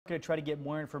Going to try to get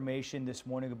more information this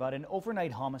morning about an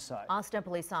overnight homicide. Austin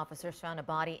police officers found a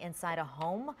body inside a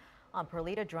home on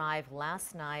Perlita Drive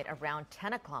last night around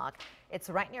 10 o'clock. It's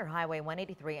right near Highway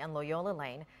 183 and Loyola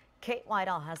Lane. Kate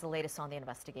Whitehall has the latest on the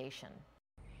investigation.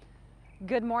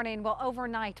 Good morning. Well,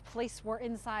 overnight, police were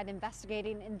inside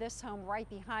investigating in this home right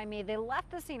behind me. They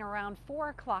left the scene around 4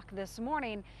 o'clock this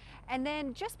morning. And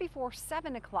then just before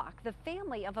 7 o'clock, the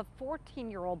family of a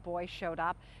 14-year-old boy showed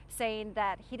up saying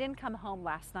that he didn't come home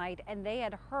last night, and they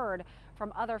had heard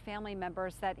from other family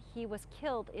members that he was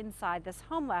killed inside this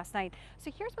home last night.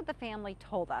 So here's what the family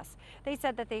told us. They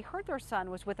said that they heard their son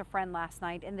was with a friend last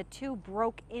night and the two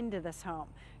broke into this home.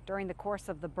 During the course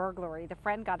of the burglary, the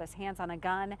friend got his hands on a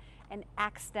gun and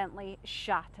accidentally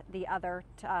shot the other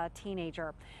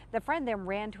teenager. The friend then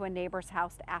ran to a neighbor's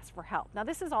house to ask for help. Now,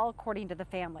 this is all according to the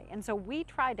family. And so we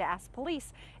tried to ask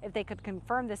police if they could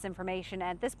confirm this information.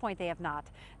 At this point, they have not.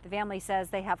 The family says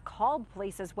they have called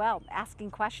police as well,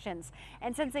 asking questions.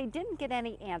 And since they didn't get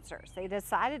any answers, they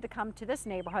decided to come to this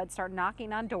neighborhood, start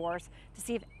knocking on doors to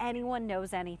see if anyone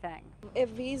knows anything.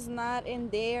 If he's not in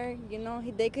there,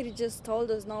 they could have just told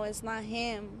us, no, it's not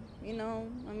him.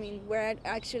 I mean, we're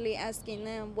actually asking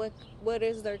them what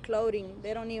is their clothing.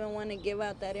 They don't even want to give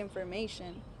out that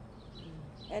information.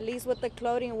 At least with the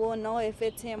clothing, we'll know if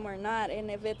it's him or not. And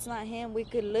if it's not him, we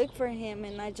could look for him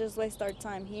and not just waste our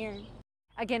time here.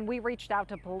 Again, we reached out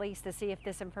to police to see if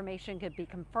this information could be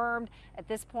confirmed. At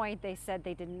this point, they said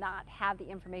they did not have the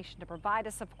information to provide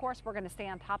us. Of course, we're going to stay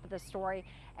on top of the story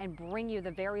and bring you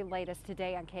the very latest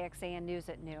today on KXAN News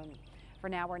at noon. For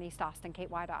now, we're in East Austin.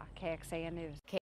 Kate Whitehall, KXAN News.